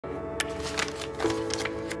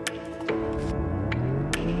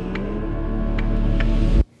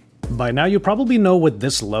By now you probably know what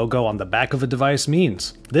this logo on the back of a device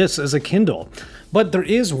means. This is a Kindle. But there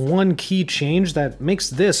is one key change that makes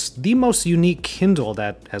this the most unique Kindle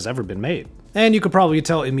that has ever been made. And you could probably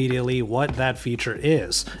tell immediately what that feature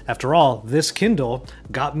is. After all, this Kindle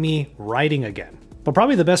got me writing again. But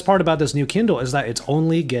probably the best part about this new Kindle is that it's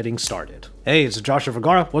only getting started. Hey, it's Joshua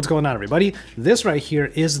Vergara. What's going on, everybody? This right here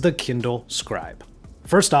is the Kindle Scribe.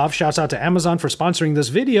 First off, shouts out to Amazon for sponsoring this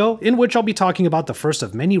video, in which I'll be talking about the first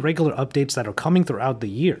of many regular updates that are coming throughout the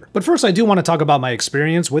year. But first, I do want to talk about my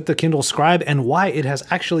experience with the Kindle Scribe and why it has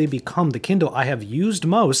actually become the Kindle I have used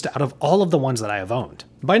most out of all of the ones that I have owned.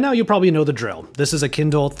 By now, you probably know the drill. This is a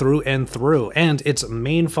Kindle through and through, and its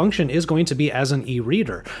main function is going to be as an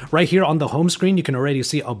e-reader. Right here on the home screen, you can already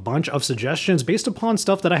see a bunch of suggestions based upon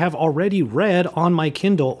stuff that I have already read on my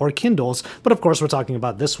Kindle or Kindles, but of course we're talking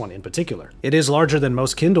about this one in particular. It is larger than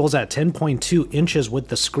most Kindles at 10.2 inches with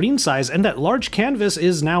the screen size, and that large canvas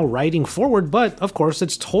is now writing forward, but of course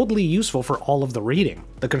it's totally useful for all of the reading.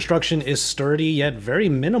 The construction is sturdy yet very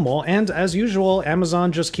minimal, and as usual,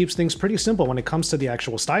 Amazon just keeps things pretty simple when it comes to the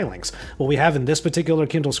actual stylings. What we have in this particular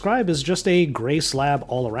Kindle Scribe is just a gray slab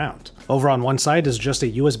all around. Over on one side is just a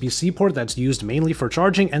USB-C port that's used mainly for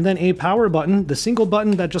charging, and then a power button, the single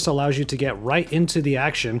button that just allows you to get right into the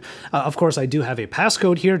action. Of course, I do have a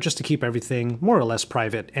passcode here just to keep everything more or less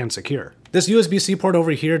private and secure. This USB-C port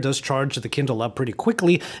over here does charge the Kindle up pretty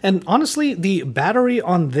quickly, and honestly, the battery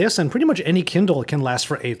on this and pretty much any Kindle can last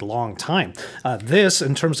for a long time. This,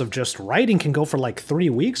 in terms of just writing, can go for like 3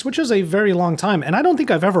 weeks, which is a very long time, and I don't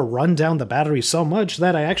think I've ever run down the battery so much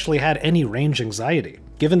that I actually had any range anxiety.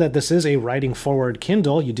 Given that this is a writing forward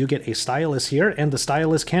Kindle, you do get a stylus here, and the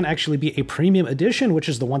stylus can actually be a premium edition, which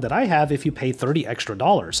is the one that I have if you pay $30 extra.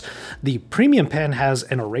 The premium pen has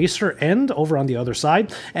an eraser end over on the other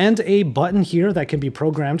side, and a button here that can be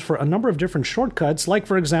programmed for a number of different shortcuts, like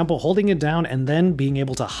for example, holding it down and then being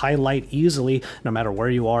able to highlight easily no matter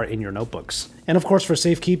where you are in your notebooks. And of course, for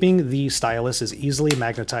safekeeping, the stylus is easily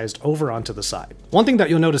magnetized over onto the side. One thing that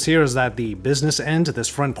you'll notice here is that the business end, this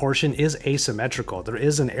front portion, is asymmetrical. There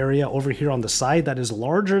is an area over here on the side that is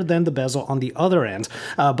larger than the bezel on the other end,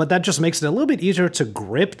 but that just makes it a little bit easier to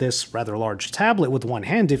grip this rather large tablet with one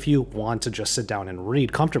hand if you want to just sit down and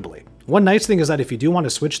read comfortably. One nice thing is that if you do want to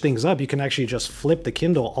switch things up, you can actually just flip the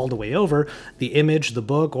Kindle all the way over. The image, the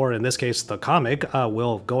book, or in this case, the comic,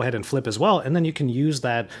 will go ahead and flip as well, and then you can use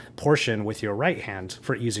that portion with your right hand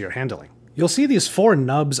for easier handling. You'll see these 4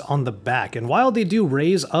 nubs on the back, and while they do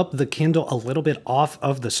raise up the Kindle a little bit off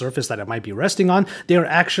of the surface that it might be resting on, they are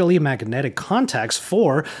actually magnetic contacts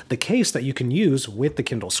for the case that you can use with the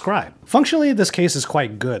Kindle Scribe. Functionally, this case is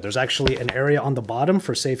quite good. There's actually an area on the bottom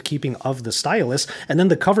for safekeeping of the stylus, and then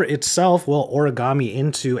the cover itself will origami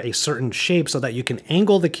into a certain shape so that you can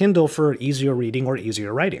angle the Kindle for easier reading or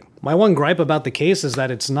easier writing. My one gripe about the case is that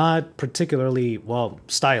it's not particularly, well,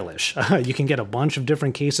 stylish. You can get a bunch of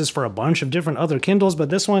different cases for a bunch of different other Kindles,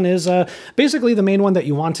 but this one is basically the main one that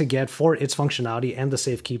you want to get for its functionality and the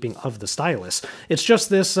safekeeping of the stylus. It's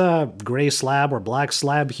just this gray slab or black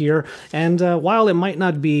slab here, and while it might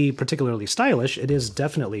not be particularly stylish, it is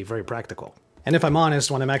definitely very practical. And if I'm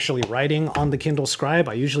honest, when I'm actually writing on the Kindle Scribe,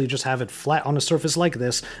 I usually just have it flat on a surface like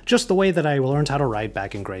this, just the way that I learned how to write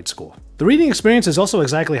back in grade school. The reading experience is also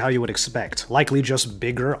exactly how you would expect, likely just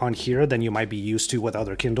bigger on here than you might be used to with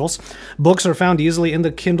other Kindles. Books are found easily in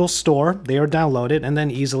the Kindle store, they are downloaded and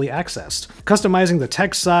then easily accessed. Customizing the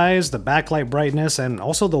text size, the backlight brightness, and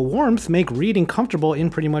also the warmth make reading comfortable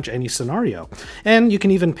in pretty much any scenario. And you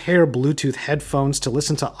can even pair Bluetooth headphones to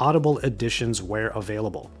listen to Audible editions where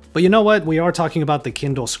available. But you know what? We are talking about the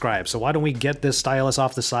Kindle Scribe, so why don't we get this stylus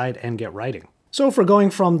off the side and get writing? So if we're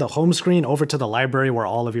going from the home screen over to the library where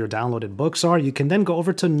all of your downloaded books are, you can then go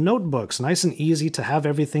over to notebooks. Nice and easy to have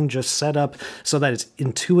everything just set up so that it's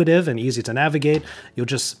intuitive and easy to navigate. You'll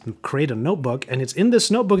just create a notebook, and it's in this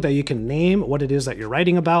notebook that you can name what it is that you're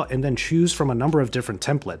writing about and then choose from a number of different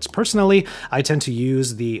templates. Personally, I tend to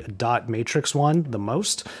use the dot matrix one the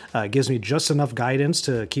most. It gives me just enough guidance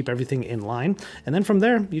to keep everything in line, and then from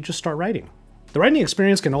there, you just start writing. The writing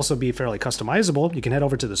experience can also be fairly customizable. You can head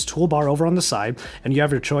over to this toolbar over on the side, and you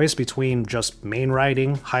have your choice between just main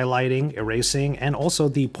writing, highlighting, erasing, and also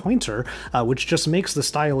the pointer, which just makes the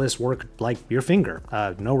stylus work like your finger.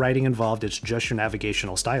 No writing involved, it's just your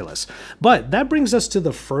navigational stylus. But that brings us to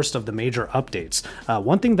the first of the major updates.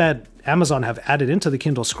 One thing that Amazon have added into the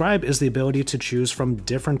Kindle Scribe is the ability to choose from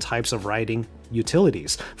different types of writing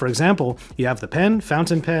utilities. For example, you have the pen,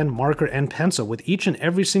 fountain pen, marker, and pencil, with each and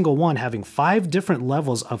every single one having 5 different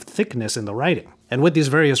levels of thickness in the writing. And with these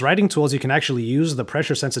various writing tools, you can actually use the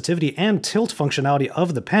pressure sensitivity and tilt functionality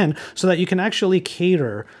of the pen so that you can actually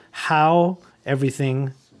cater how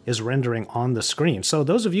everything is rendering on the screen. So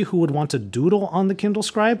those of you who would want to doodle on the Kindle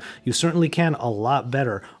Scribe, you certainly can a lot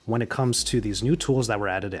better when it comes to these new tools that were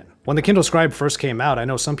added in. When the Kindle Scribe first came out, I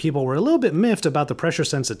know some people were a little bit miffed about the pressure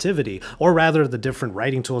sensitivity, or rather the different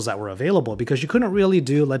writing tools that were available, because you couldn't really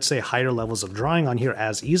do, let's say, higher levels of drawing on here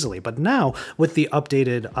as easily. But now, with the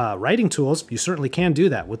updated writing tools, you certainly can do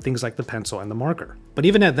that with things like the pencil and the marker. But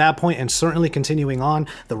even at that point, and certainly continuing on,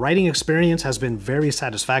 the writing experience has been very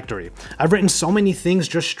satisfactory. I've written so many things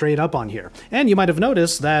just straight up on here. And you might have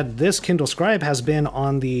noticed that this Kindle Scribe has been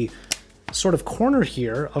on the sort of corner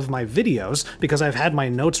here of my videos because I've had my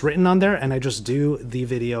notes written on there, and I just do the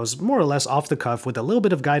videos more or less off the cuff with a little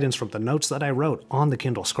bit of guidance from the notes that I wrote on the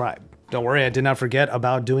Kindle Scribe. Don't worry, I did not forget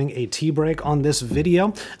about doing a tea break on this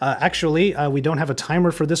video. Actually, we don't have a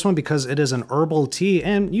timer for this one because it is an herbal tea,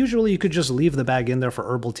 and usually you could just leave the bag in there for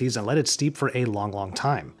herbal teas and let it steep for a long, long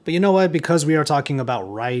time. But you know what? Because we are talking about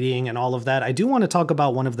writing and all of that, I do want to talk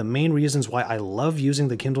about one of the main reasons why I love using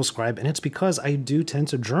the Kindle Scribe, and it's because I do tend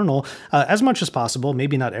to journal as much as possible,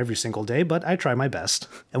 maybe not every single day, but I try my best.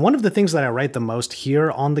 And one of the things that I write the most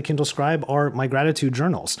here on the Kindle Scribe are my gratitude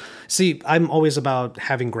journals. See, I'm always about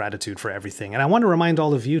having gratitude for everything, and I want to remind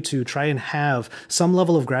all of you to try and have some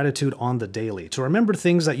level of gratitude on the daily, to remember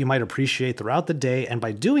things that you might appreciate throughout the day, and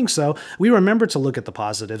by doing so, we remember to look at the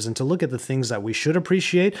positives and to look at the things that we should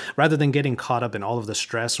appreciate rather than getting caught up in all of the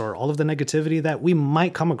stress or all of the negativity that we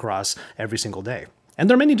might come across every single day. And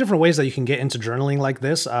there are many different ways that you can get into journaling like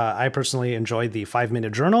this. I personally enjoy the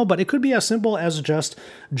 5-minute journal, but it could be as simple as just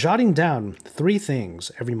jotting down 3 things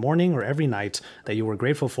every morning or every night that you were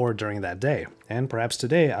grateful for during that day. And perhaps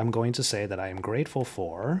today I'm going to say that I am grateful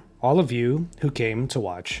for all of you who came to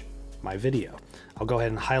watch my video. I'll go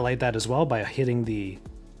ahead and highlight that as well by hitting the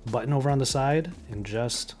button over on the side and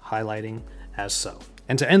just highlighting as so.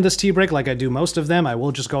 And to end this tea break, like I do most of them, I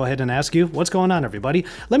will just go ahead and ask you, what's going on, everybody?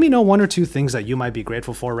 Let me know 1 or 2 things that you might be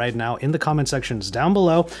grateful for right now in the comment sections down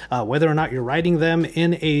below, whether or not you're writing them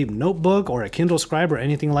in a notebook or a Kindle Scribe or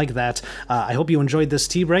anything like that. I hope you enjoyed this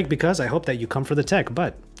tea break because I hope that you come for the tech,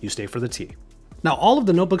 but you stay for the tea. Now, all of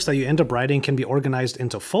the notebooks that you end up writing can be organized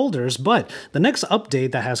into folders, but the next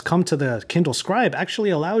update that has come to the Kindle Scribe actually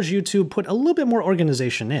allows you to put a little bit more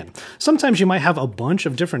organization in. Sometimes you might have a bunch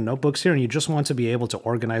of different notebooks here and you just want to be able to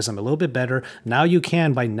organize them a little bit better. Now you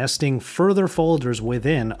can by nesting further folders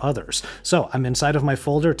within others. So I'm inside of my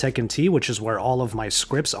folder Tech and Tea, which is where all of my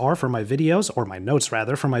scripts are for my videos, or my notes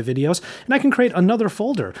rather for my videos, and I can create another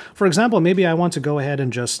folder. For example, maybe I want to go ahead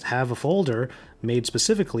and just have a folder made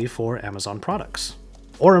specifically for Amazon products.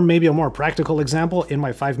 Or maybe a more practical example, in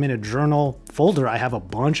my 5-minute journal folder, I have a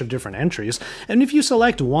bunch of different entries, and if you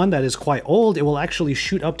select one that is quite old, it will actually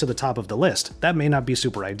shoot up to the top of the list. That may not be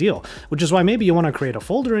super ideal, which is why maybe you want to create a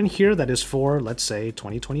folder in here that is for, let's say,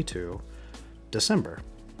 2022 December.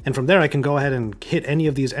 And from there, I can go ahead and hit any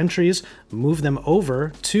of these entries, move them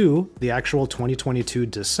over to the actual 2022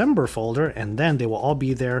 December folder, and then they will all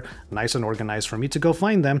be there nice and organized for me to go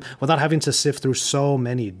find them without having to sift through so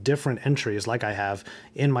many different entries like I have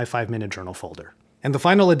in my 5-minute journal folder. And the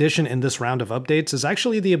final addition in this round of updates is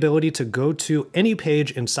actually the ability to go to any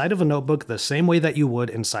page inside of a notebook the same way that you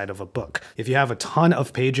would inside of a book. If you have a ton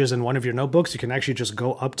of pages in one of your notebooks, you can actually just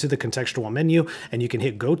go up to the contextual menu and you can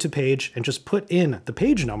hit go to page and just put in the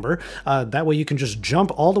page number. That way you can just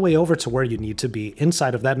jump all the way over to where you need to be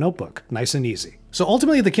inside of that notebook. Nice and easy. So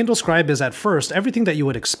ultimately, the Kindle Scribe is at first everything that you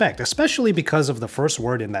would expect, especially because of the first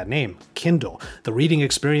word in that name, Kindle. The reading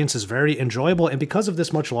experience is very enjoyable, and because of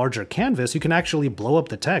this much larger canvas, you can actually blow up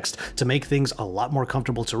the text to make things a lot more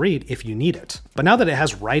comfortable to read if you need it. But now that it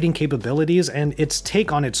has writing capabilities and its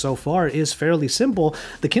take on it so far is fairly simple,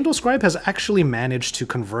 the Kindle Scribe has actually managed to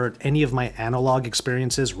convert any of my analog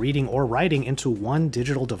experiences, reading or writing, into one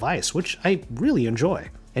digital device, which I really enjoy.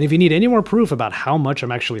 And if you need any more proof about how much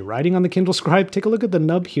I'm actually writing on the Kindle Scribe, take a look at the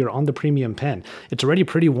nub here on the premium pen. It's already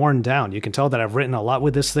pretty worn down. You can tell that I've written a lot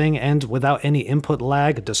with this thing, and without any input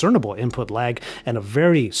lag, discernible input lag, and a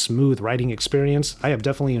very smooth writing experience, I have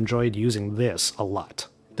definitely enjoyed using this a lot.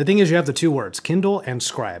 The thing is, you have the 2 words, Kindle and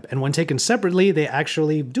Scribe, and when taken separately, they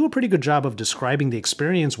actually do a pretty good job of describing the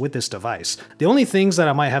experience with this device. The only things that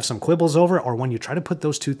I might have some quibbles over are when you try to put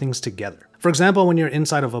those 2 things together. For example, when you're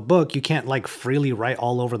inside of a book, you can't like freely write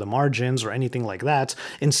all over the margins or anything like that.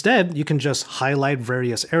 Instead, you can just highlight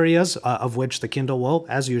various areas of which the Kindle will,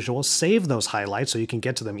 as usual, save those highlights so you can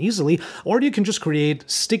get to them easily, or you can just create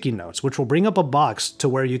sticky notes, which will bring up a box to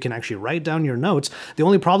where you can actually write down your notes. The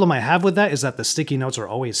only problem I have with that is that the sticky notes are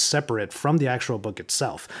always separate from the actual book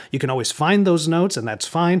itself. You can always find those notes, and that's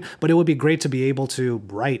fine, but it would be great to be able to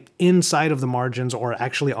write inside of the margins or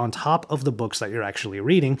actually on top of the books that you're actually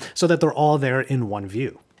reading so that they're all there in one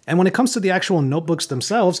view. And when it comes to the actual notebooks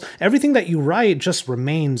themselves, everything that you write just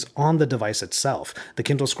remains on the device itself. The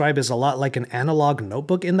Kindle Scribe is a lot like an analog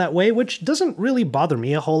notebook in that way, which doesn't really bother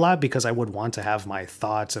me a whole lot because I would want to have my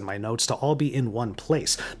thoughts and my notes to all be in one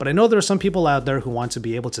place. But I know there are some people out there who want to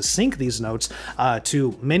be able to sync these notes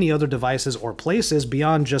to many other devices or places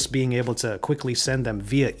beyond just being able to quickly send them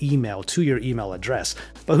via email to your email address.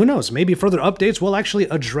 But who knows, maybe further updates will actually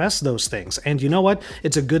address those things. And you know what?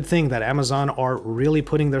 It's a good thing that Amazon are really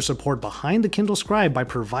putting their support behind the Kindle Scribe by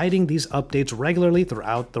providing these updates regularly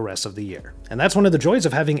throughout the rest of the year. And that's one of the joys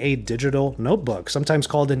of having a digital notebook, sometimes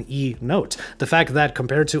called an e-note. The fact that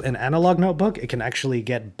compared to an analog notebook, it can actually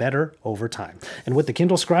get better over time. And with the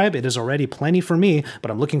Kindle Scribe, it is already plenty for me, but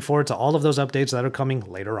I'm looking forward to all of those updates that are coming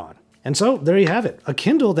later on. And so there you have it, a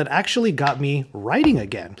Kindle that actually got me writing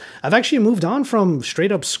again. I've actually moved on from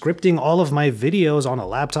straight up scripting all of my videos on a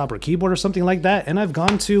laptop or keyboard or something like that, and I've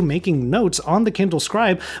gone to making notes on the Kindle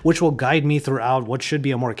Scribe, which will guide me throughout what should be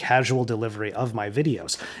a more casual delivery of my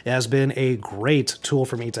videos. It has been a great tool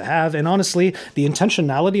for me to have, and honestly, the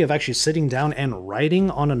intentionality of actually sitting down and writing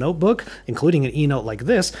on a notebook, including an e-note like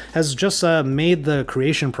this, has just made the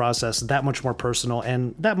creation process that much more personal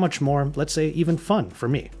and that much more, let's say, even fun for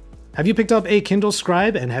me. Have you picked up a Kindle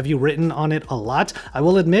Scribe and have you written on it a lot? I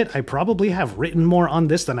will admit I probably have written more on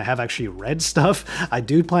this than I have actually read stuff. I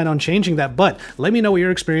do plan on changing that, but let me know what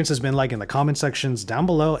your experience has been like in the comment sections down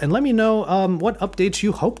below, and let me know what updates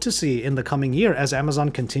you hope to see in the coming year as Amazon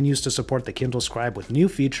continues to support the Kindle Scribe with new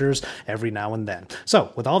features every now and then.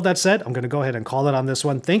 So with all of that said, I'm going to go ahead and call it on this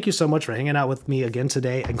one. Thank you so much for hanging out with me again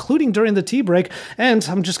today, including during the tea break, and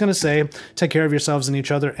I'm just going to say take care of yourselves and each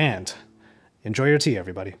other and enjoy your tea,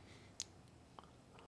 everybody.